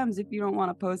our DMs if you don't want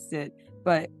to post it.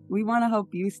 But we want to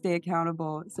help you stay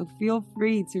accountable, so feel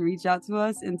free to reach out to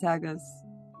us and tag us.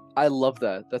 I love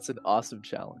that. That's an awesome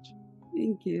challenge.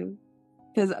 Thank you.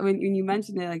 Because when you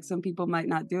mentioned it, like, some people might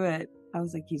not do it. I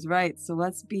was like, he's right. So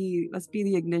let's be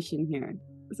the ignition here.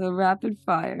 So rapid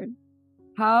fire.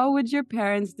 How would your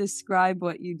parents describe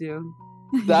what you do?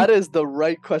 That is the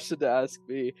right question to ask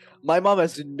me. My mom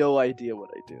has no idea what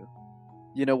I do.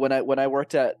 When I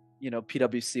worked at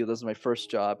PwC, that was my first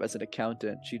job as an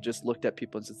accountant. She just looked at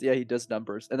people and says, "Yeah, he does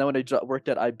numbers." And then when I worked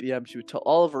at IBM, she would tell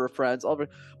all of her friends,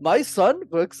 "My son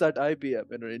works at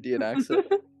IBM," in her Indian accent.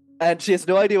 And she has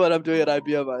no idea what I'm doing at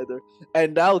IBM either.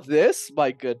 And now this,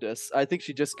 my goodness, I think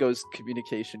she just goes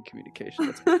communication.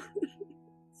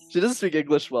 She doesn't speak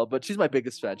English well, but she's my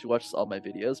biggest fan. She watches all my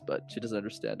videos, but she doesn't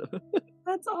understand them.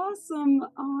 That's awesome.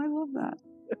 Oh, I love that.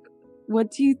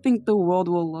 What do you think the world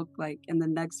will look like in the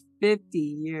next 50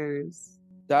 years?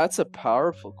 That's a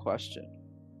powerful question.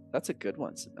 That's a good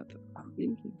one, Samantha. Oh,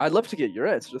 thank you. I'd love to get your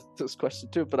answer to this question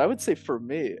too, but I would say for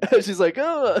me, she's like,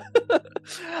 oh,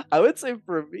 I would say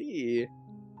for me,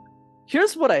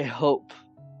 here's what I hope.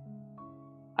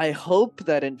 I hope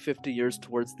that in 50 years,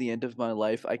 towards the end of my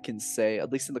life, I can say,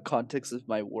 at least in the context of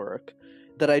my work,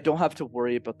 that I don't have to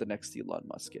worry about the next Elon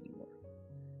Musk anymore.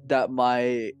 That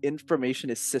my information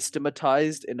is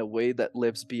systematized in a way that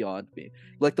lives beyond me.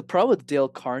 Like, the problem with Dale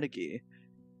Carnegie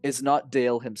is not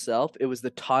Dale himself. It was the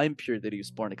time period that he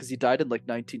was born in, because he died in like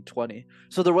 1920.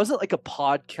 So there wasn't like a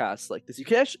podcast like this.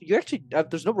 You actually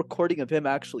there's no recording of him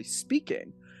actually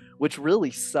speaking, which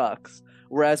really sucks.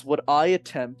 Whereas what I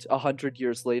attempt 100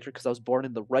 years later, because I was born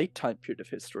in the right time period of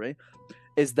history,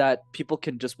 is that people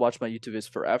can just watch my YouTube videos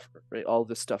forever, right? All of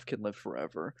this stuff can live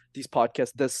forever. These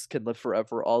podcasts, this can live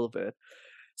forever, all of it.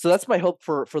 So that's my hope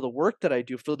for the work that I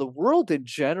do, for the world in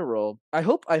general. I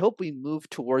hope we move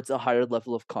towards a higher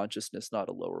level of consciousness, not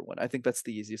a lower one. I think that's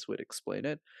the easiest way to explain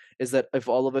it, is that if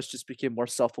all of us just became more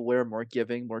self-aware, more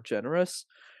giving, more generous,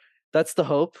 that's the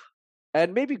hope.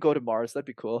 And maybe go to Mars. That'd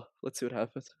be cool. Let's see what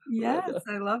happens. Yes,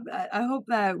 I love that. I hope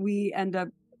that we end up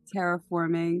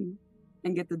terraforming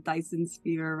and get the Dyson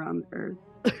sphere around the Earth.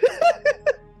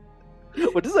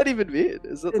 What does that even mean?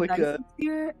 Is it the like Dyson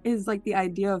sphere is like the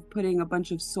idea of putting a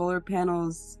bunch of solar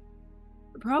panels,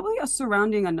 probably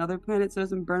surrounding another planet so it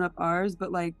doesn't burn up ours.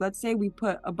 But like, let's say we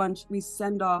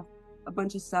send off a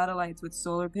bunch of satellites with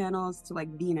solar panels to like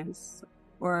Venus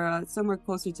or somewhere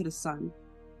closer to the sun,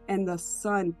 and the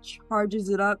sun charges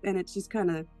it up, and it just kind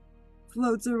of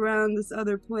floats around this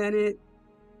other planet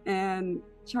and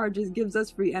gives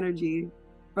us free energy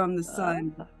from the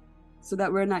sun, so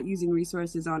that we're not using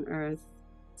resources on Earth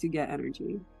to get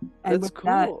energy. And that's with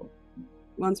cool.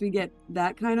 once we get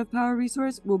that kind of power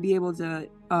resource, we'll be able to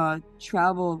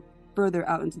travel further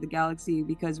out into the galaxy,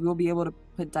 because we'll be able to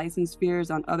put Dyson spheres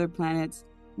on other planets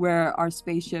where our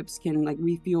spaceships can like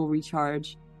refuel,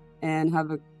 recharge, and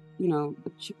have a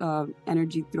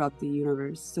energy throughout the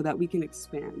universe so that we can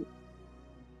expand.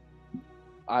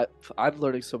 I'm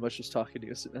learning so much just talking to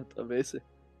you, Samantha. Amazing.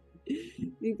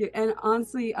 Thank you. And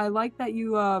honestly, I like that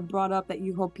you brought up that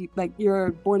you hope like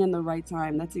you're born in the right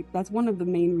time. That's one of the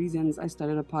main reasons I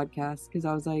started a podcast, because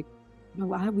I was like,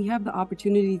 we have the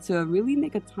opportunity to really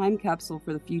make a time capsule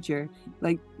for the future.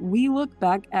 Like, we look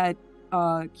back at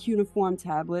cuneiform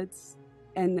tablets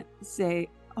and say,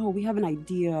 oh, we have an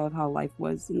idea of how life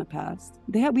was in the past.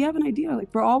 We have an idea.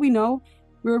 Like, for all we know,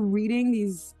 we're reading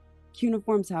these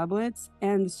cuneiform tablets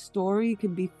and the story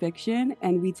could be fiction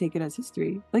and we take it as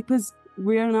history, like, because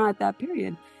we're not at that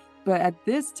period. But at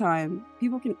this time,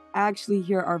 people can actually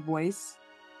hear our voice,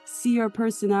 see our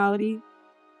personality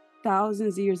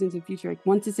thousands of years into the future. Like,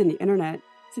 once it's in the internet,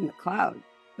 it's in the cloud.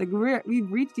 Like, we've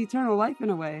reached eternal life in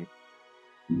a way.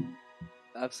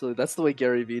 Absolutely. That's the way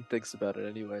Gary Vee thinks about it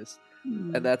anyways.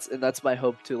 And that's my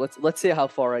hope too. Let's see how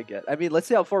far I get. I mean, let's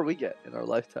see how far we get in our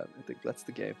lifetime. I think that's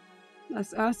the game. I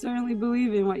certainly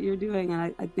believe in what you're doing,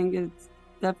 and I think it's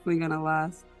definitely gonna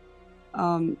last.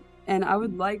 And I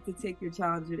would like to take your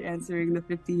challenge in answering the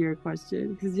 50-year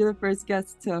question, because you're the first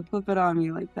guest to flip it on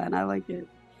me like that, and I like it.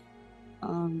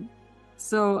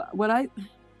 So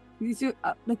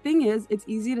the thing is, it's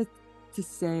easy to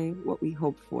say what we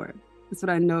hope for. That's what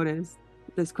I noticed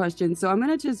with this question. So I'm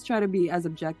gonna just try to be as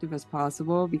objective as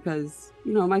possible, because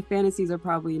my fantasies are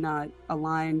probably not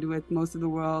aligned with most of the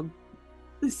world.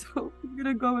 So I'm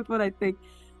gonna go with what I think.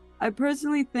 I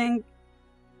personally think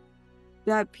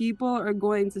that people are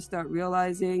going to start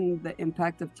realizing the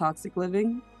impact of toxic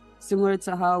living, similar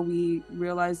to how we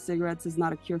realized cigarettes is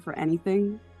not a cure for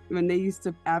anything. When they used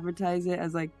to advertise it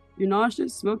as like, you're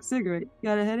nauseous, smoke cigarette. You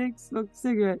got a headache, smoke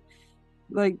cigarette.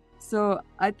 Like, so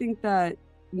I think that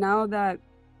now that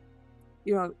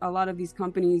a lot of these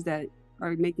companies that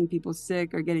are making people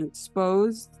sick are getting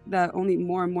exposed, that only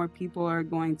more and more people are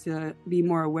going to be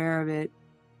more aware of it.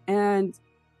 And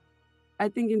I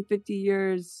think in 50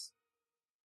 years,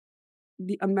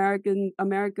 the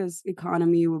America's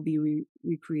economy will be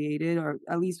recreated, or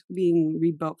at least being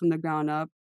rebuilt from the ground up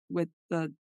with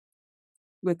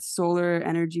solar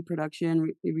energy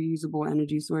production, reusable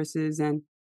energy sources. And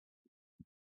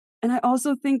I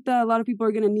also think that a lot of people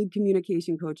are going to need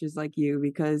communication coaches like you,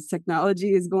 because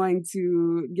technology is going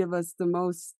to give us the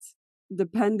most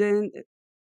dependent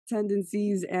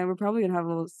tendencies, and we're probably going to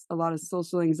have a lot of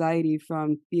social anxiety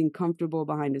from being comfortable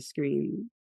behind a screen.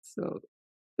 So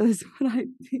that's what I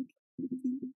think.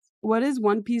 What is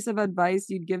one piece of advice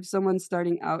you'd give someone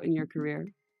starting out in your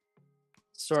career?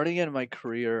 Starting in my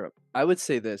career, I would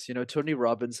say this. Tony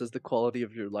Robbins says the quality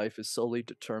of your life is solely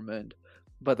determined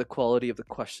by the quality of the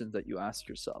questions that you ask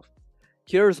yourself.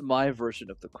 Here's my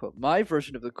version of the quote. My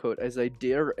version of the quote is, I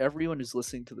dare everyone who's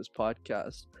listening to this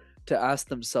podcast to ask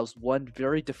themselves one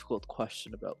very difficult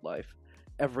question about life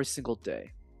every single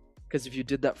day. Because if you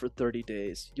did that for 30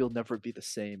 days, you'll never be the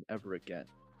same ever again.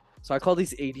 So I call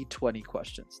these 80-20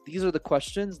 questions. These are the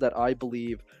questions that I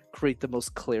believe create the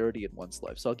most clarity in one's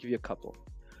life. So I'll give you a couple.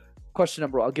 Question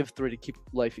number one, I'll give 3 to keep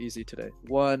life easy today.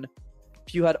 1,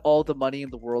 if you had all the money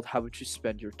in the world, how would you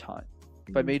spend your time?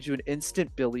 If I made you an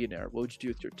instant billionaire, what would you do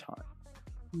with your time?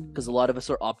 Because a lot of us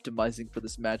are optimizing for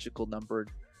this magical number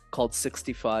called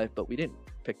 65, but we didn't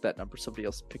pick that number. Somebody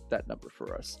else picked that number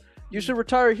for us. You should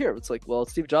retire here. It's like, well,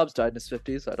 Steve Jobs died in his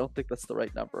 50s. I don't think that's the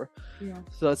right number. Yeah.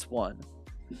 So that's 1.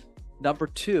 Number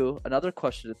 2, another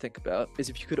question to think about is,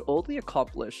 if you could only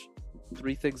accomplish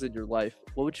 3 things in your life,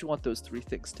 what would you want those 3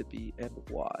 things to be and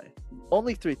why?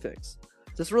 Only 3 things.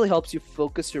 This really helps you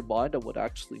focus your mind on what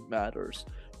actually matters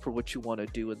for what you want to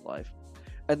do in life.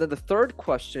 And then the third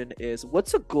question is,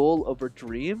 what's a goal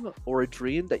or a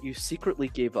dream that you secretly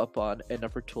gave up on and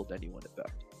never told anyone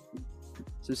about?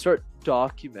 So start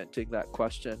documenting that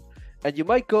question, and you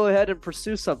might go ahead and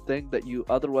pursue something that you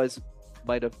otherwise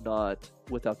might have not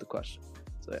without the question.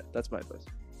 So yeah, that's my advice.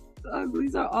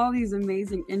 These are all these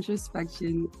amazing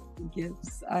introspection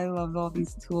gifts. I love all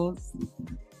these tools.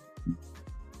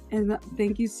 And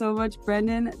thank you so much,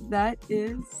 Brenden. That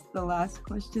is the last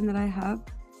question that I have.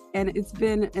 And it's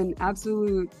been an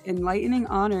absolute enlightening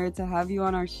honor to have you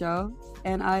on our show.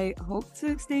 And I hope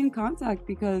to stay in contact,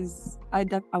 because I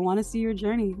want to see your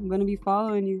journey. I'm going to be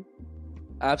following you.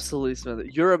 Absolutely,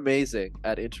 Samantha. You're amazing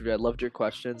at interview. I loved your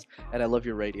questions, and I love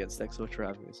your radiance. Thanks so much for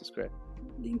having me. This is great.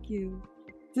 Thank you.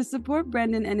 To support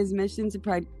Brenden and his mission to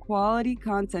provide quality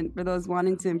content for those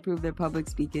wanting to improve their public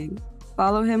speaking,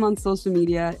 Follow him on social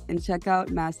media and check out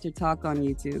Master Talk on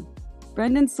YouTube.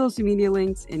 Brenden's social media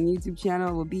links and YouTube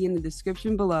channel will be in the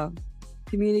description below.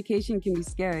 Communication can be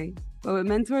scary, but with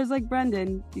mentors like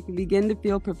Brenden, you can begin to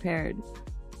feel prepared.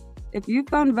 If you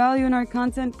found value in our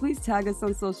content, please tag us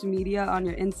on social media on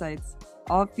your insights.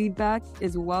 All feedback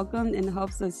is welcomed and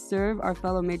helps us serve our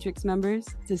fellow Matrix members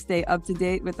to stay up to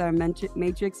date with our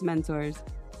Matrix mentors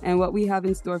and what we have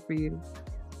in store for you.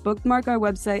 Bookmark our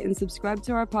website and subscribe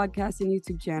to our podcast and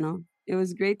YouTube channel. It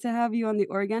was great to have you on the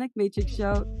Organic Matrix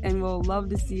Show, and we'll love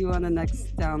to see you on the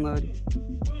next download.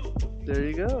 There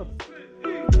you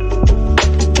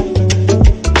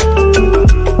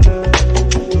go.